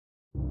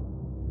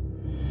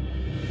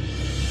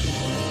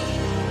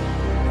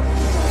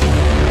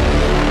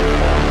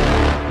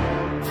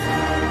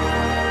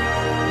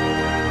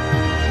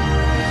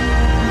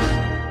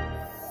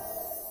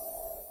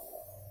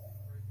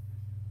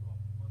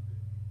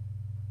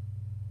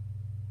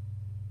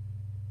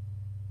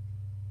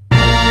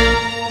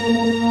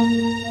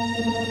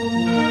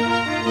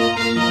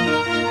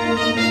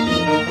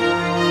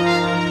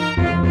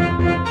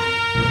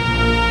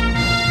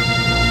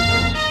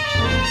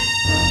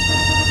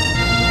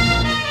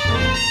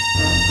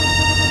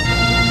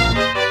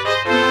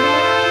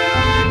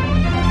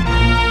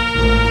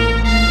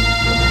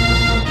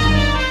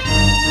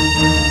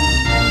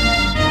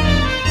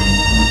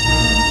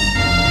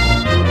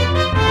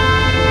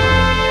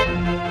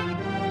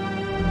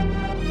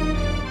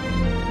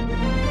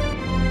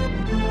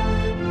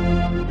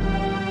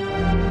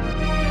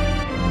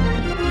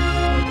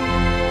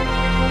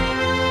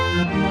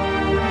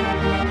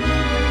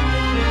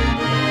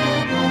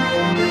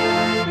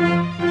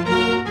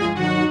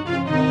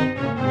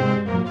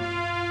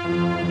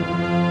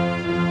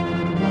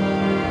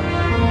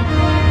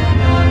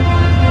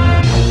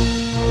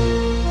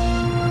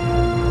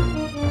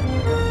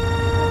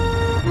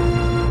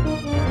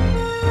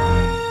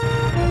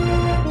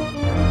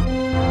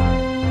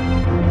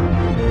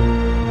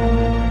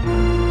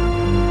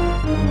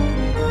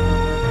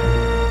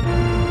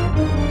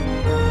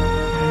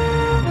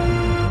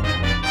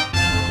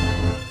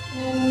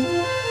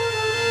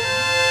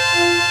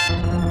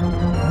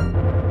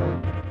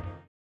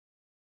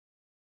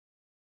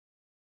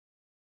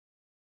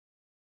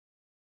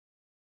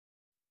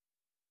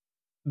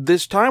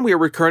This time we are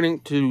returning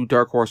to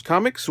Dark Horse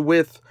Comics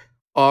with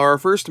our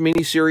first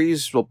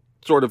mini-series, well,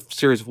 sort of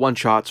series of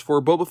one-shots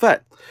for Boba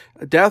Fett,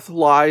 Death,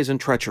 Lies, and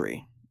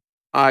Treachery.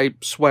 I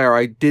swear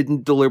I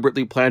didn't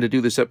deliberately plan to do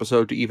this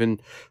episode to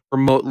even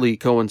remotely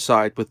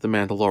coincide with The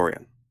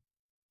Mandalorian.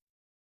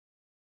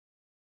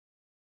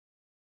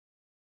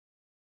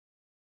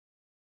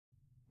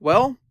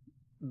 Well,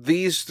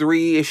 these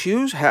 3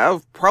 issues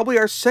have probably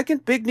our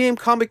second big-name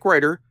comic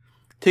writer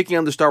taking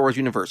on the Star Wars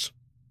universe.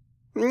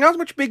 Not as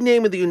much big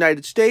name in the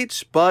United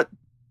States, but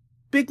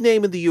big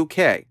name in the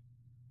UK.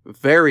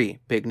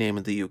 Very big name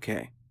in the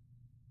UK.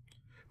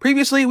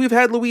 Previously, we've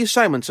had Louise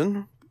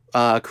Simonson,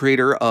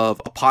 creator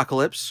of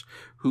Apocalypse,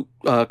 who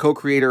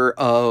co-creator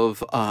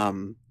of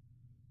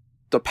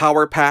the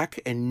Power Pack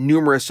and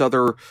numerous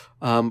other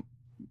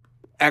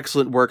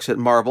excellent works at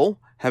Marvel,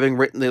 having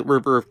written the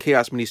River of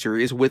Chaos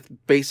miniseries with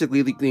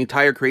basically the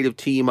entire creative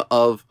team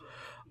of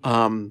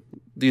the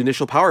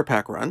initial Power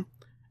Pack run.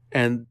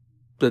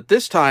 But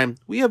this time,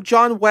 we have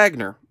John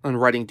Wagner on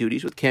writing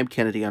duties with Cam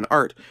Kennedy on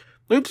art.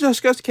 We've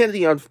discussed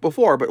Kennedy on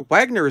before, but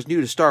Wagner is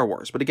new to Star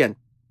Wars. But again,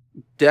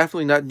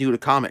 definitely not new to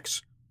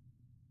comics.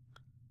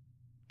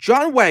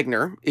 John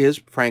Wagner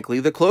is, frankly,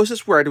 the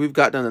closest writer we've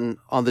gotten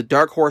on the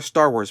Dark Horse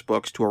Star Wars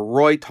books to a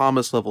Roy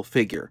Thomas level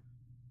figure.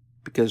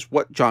 Because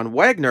what John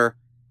Wagner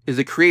is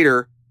the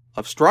creator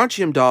of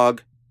Strontium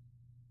Dog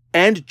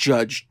and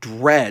Judge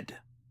Dredd.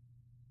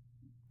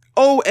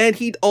 Oh, and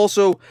he'd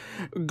also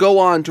go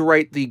on to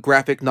write the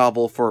graphic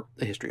novel for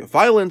A History of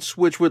Violence,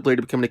 which would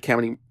later become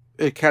an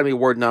Academy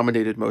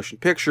Award-nominated motion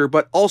picture,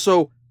 but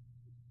also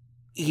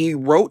he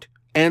wrote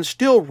and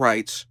still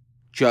writes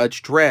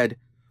Judge Dredd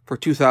for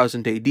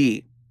 2000 AD.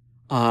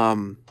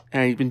 And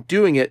he's been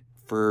doing it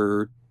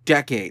for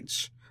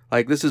decades.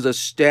 Like, this is a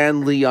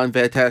Stan Lee on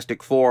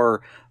Fantastic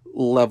Four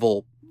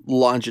level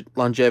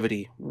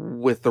longevity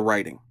with the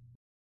writing.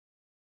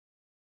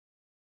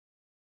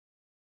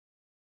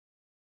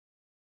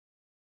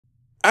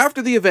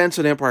 After the events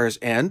at Empire's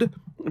End,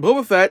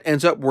 Boba Fett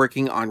ends up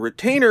working on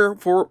retainer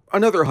for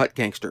another Hutt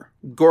gangster,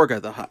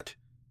 Gorga the Hutt.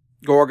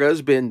 Gorga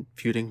has been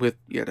feuding with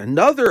yet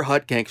another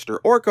Hutt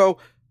gangster, Orko,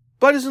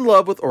 but is in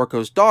love with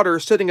Orko's daughter,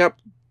 setting up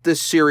this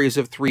series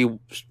of 3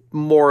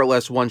 more or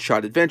less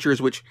one-shot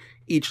adventures, which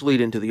each lead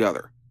into the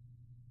other.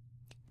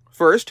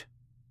 First,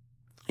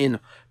 in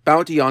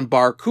Bounty on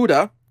Bar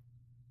Kuda,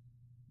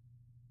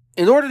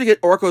 in order to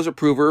get Orko's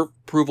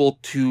approval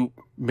to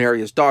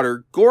marry his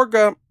daughter,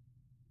 Gorga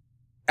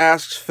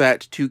asks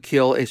Fett to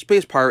kill a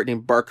space pirate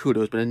named Barkuda,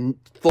 who's been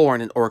a thorn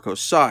in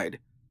Orko's side.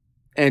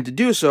 And to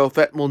do so,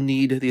 Fett will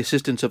need the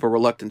assistance of a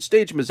reluctant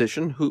stage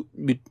musician who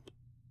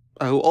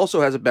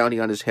also has a bounty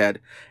on his head,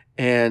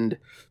 but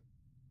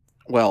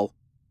who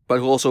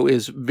also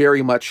is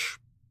very much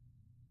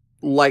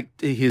liked.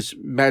 His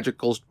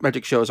magic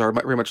shows are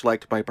very much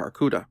liked by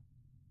Barkuda.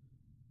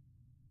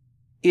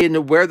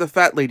 In Where the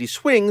Fat Lady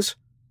Swings,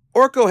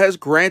 Orko has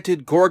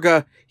granted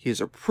Gorga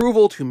his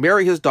approval to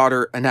marry his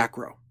daughter,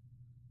 Anacro.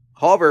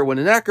 However, when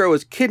Anacro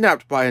is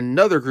kidnapped by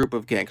another group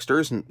of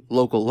gangsters and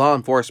local law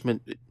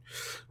enforcement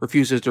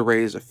refuses to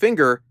raise a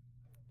finger,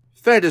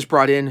 Fett is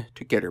brought in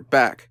to get her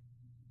back.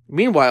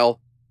 Meanwhile,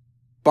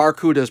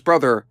 Barkuda's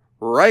brother,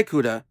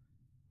 Raikuda,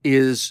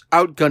 is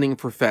outgunning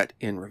for Fett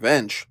in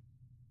revenge.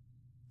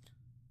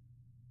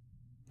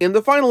 In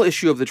the final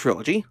issue of the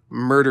trilogy,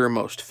 Murder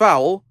Most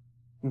Foul,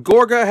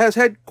 Gorga has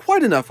had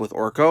quite enough with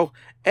Orko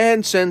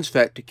and sends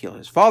Fett to kill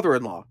his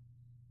father-in-law.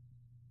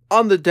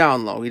 On the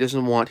down low, he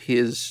doesn't want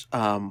his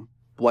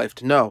wife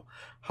to know.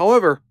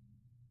 However,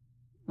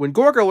 when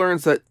Gorga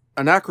learns that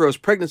Anacro's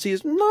pregnancy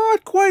is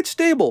not quite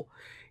stable,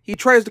 he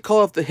tries to call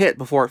off the hit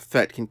before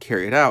Fett can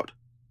carry it out.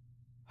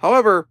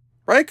 However,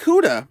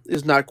 Raikuda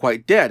is not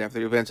quite dead after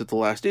the events of the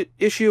last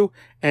issue,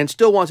 and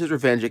still wants his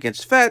revenge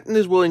against Fett, and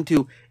is willing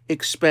to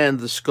expand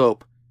the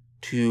scope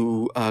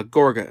to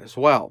Gorga as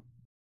well.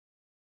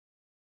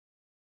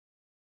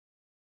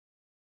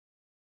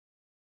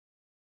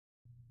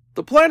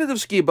 The planet of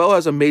Skibo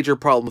has a major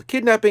problem with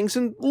kidnappings,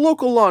 and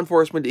local law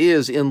enforcement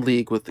is in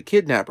league with the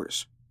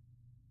kidnappers.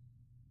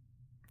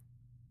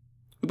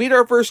 We meet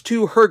our first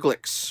two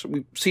Hergliks.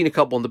 We've seen a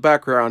couple in the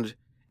background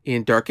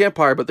in Dark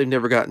Empire, but they've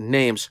never gotten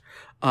names.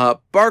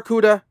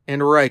 Barkuda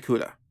and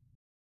Raikuda.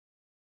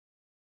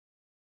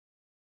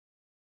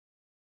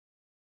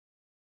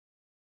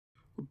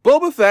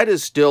 Boba Fett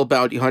is still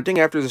bounty hunting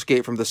after his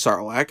escape from the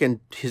Sarlacc and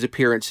his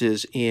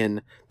appearances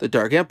in the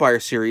Dark Empire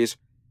series,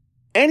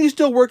 and he's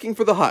still working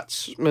for the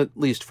Hutts, at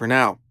least for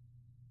now.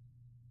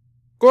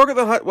 Gorga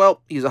the Hutt,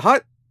 well, he's a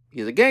Hutt,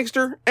 he's a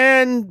gangster,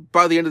 and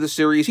by the end of the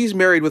series, he's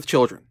married with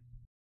children.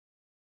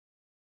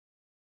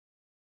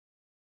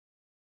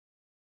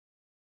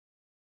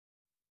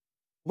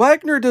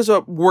 Wagner does a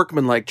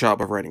workmanlike job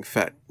of writing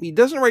Fett. He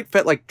doesn't write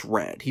Fett like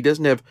Dredd. He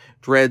doesn't have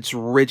Dredd's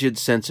rigid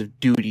sense of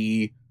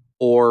duty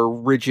or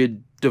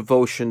rigid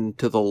devotion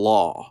to the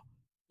law.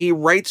 He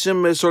writes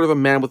him as sort of a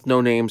man with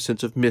no name,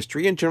 sense of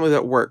mystery, and generally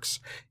that works.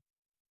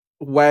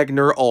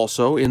 Wagner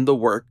also, in the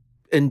work,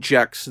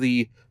 injects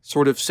the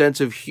sort of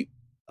sense of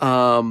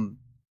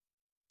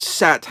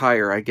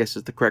satire, I guess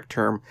is the correct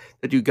term,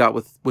 that you got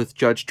with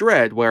Judge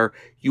Dredd, where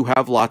you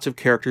have lots of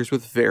characters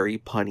with very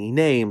punny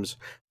names.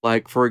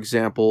 Like, for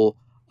example,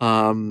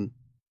 Barkuda,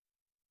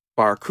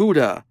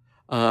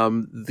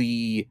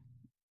 the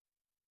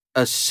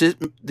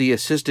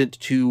assistant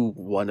to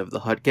one of the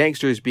Hutt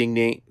gangsters being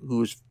named,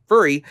 who's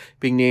furry,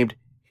 being named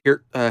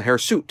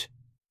Hirsute.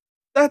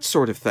 That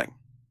sort of thing.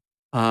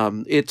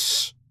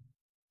 It's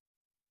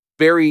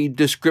very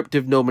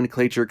descriptive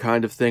nomenclature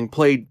kind of thing,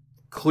 played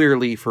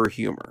clearly for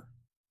humor.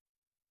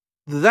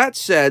 That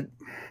said,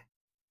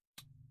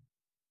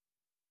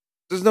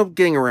 there's no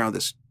getting around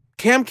this.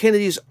 Cam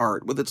Kennedy's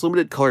art, with its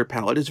limited color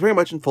palette, is very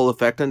much in full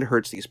effect and it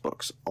hurts these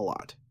books a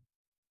lot.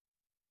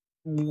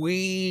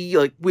 We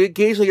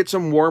occasionally get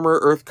some warmer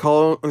earth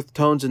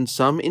tones in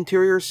some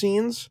interior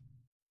scenes,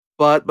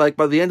 but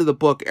by the end of the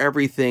book,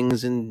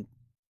 everything's in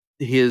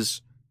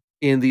these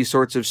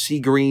sorts of sea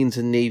greens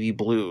and navy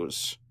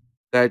blues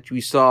that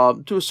we saw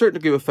to a certain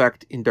degree of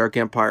effect in Dark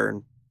Empire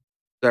and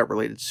that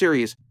related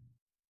series.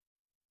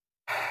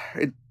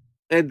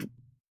 And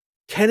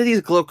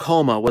Kennedy's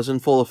glaucoma was in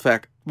full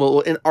effect.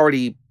 Well, he was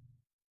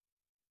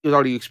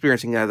already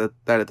experiencing that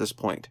at this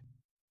point.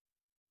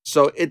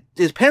 So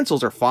his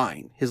pencils are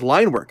fine. His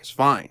line work is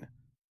fine.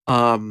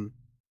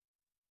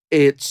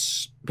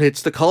 It's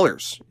the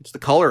colors. It's the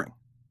coloring.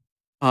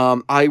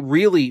 I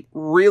really,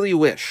 really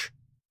wish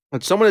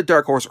that someone at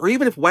Dark Horse, or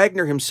even if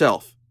Wagner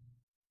himself,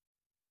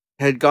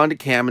 had gone to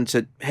Cam and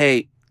said,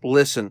 "Hey,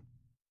 listen,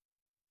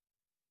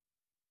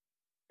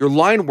 your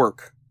line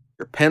work,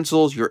 your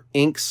pencils, your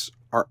inks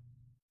are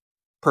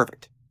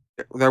perfect.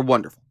 They're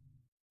wonderful.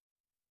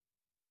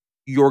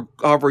 Your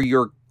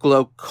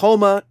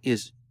glaucoma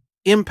is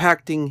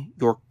impacting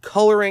your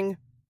coloring.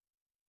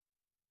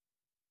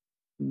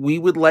 We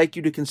would like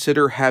you to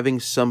consider having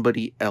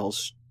somebody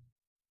else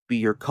be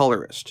your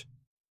colorist.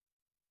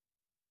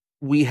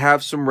 We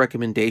have some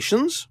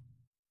recommendations,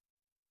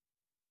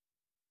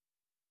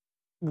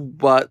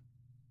 but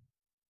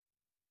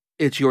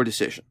it's your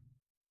decision."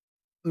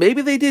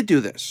 Maybe they did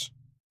do this.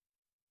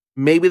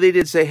 Maybe they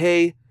did say,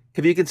 "Hey,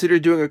 have you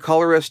considered doing a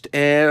colorist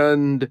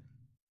and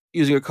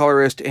using a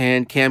colorist?"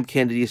 And Cam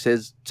Kennedy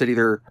said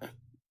either,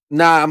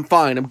 "Nah, I'm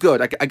fine. I'm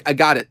good. I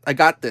got it. I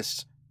got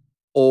this."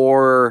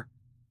 Or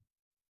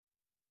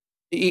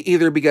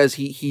either because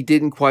he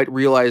didn't quite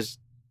realize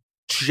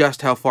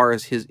just how far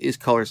his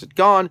colors had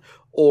gone,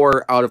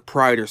 or out of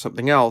pride or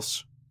something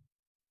else.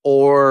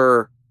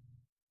 Or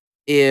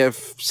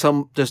if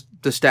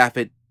the staff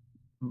at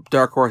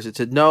Dark Horse had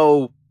said,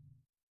 "No,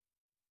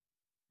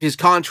 his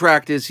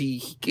contract is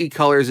he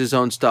colors his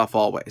own stuff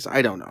always."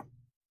 I don't know.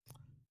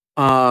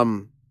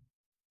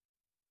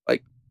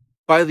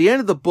 By the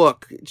end of the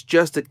book, it's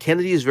just that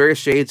Kennedy's various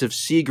shades of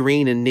sea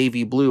green and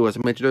navy blue, as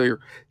I mentioned earlier,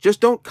 just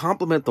don't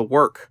complement the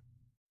work.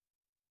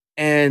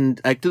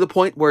 And to the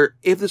point where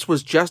if this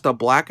was just a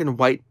black and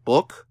white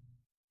book,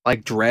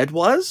 like Dredd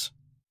was,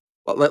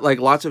 like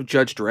lots of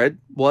Judge Dredd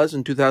was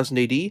in 2000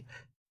 AD,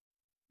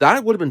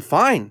 that would have been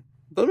fine.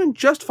 It would have been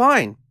just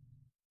fine.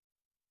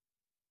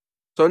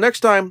 So next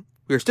time,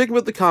 we are sticking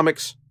with the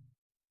comics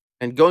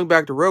and going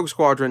back to Rogue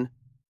Squadron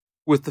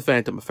with the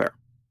Phantom Affair.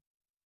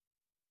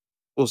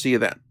 We'll see you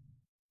then.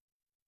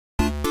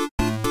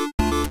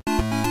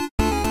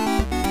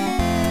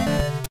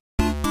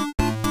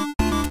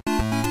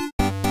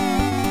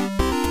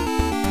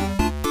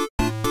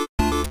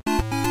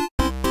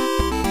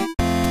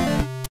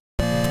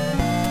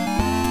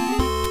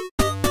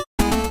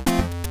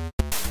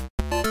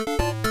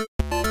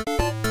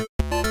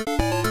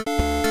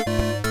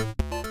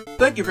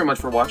 Thank you very much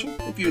for watching.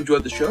 If you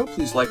enjoyed the show,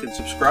 please like and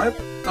subscribe.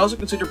 Also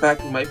consider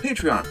backing my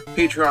Patreon.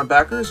 Patreon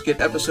backers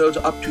get episodes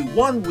up to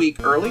 1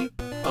 week early,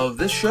 of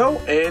this show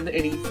and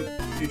any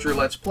future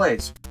Let's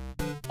Plays.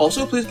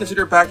 Also, please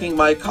consider backing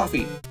my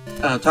coffee.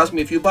 Tossing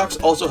me a few bucks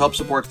also helps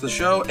support the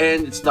show,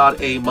 and it's not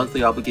a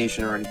monthly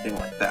obligation or anything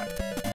like that.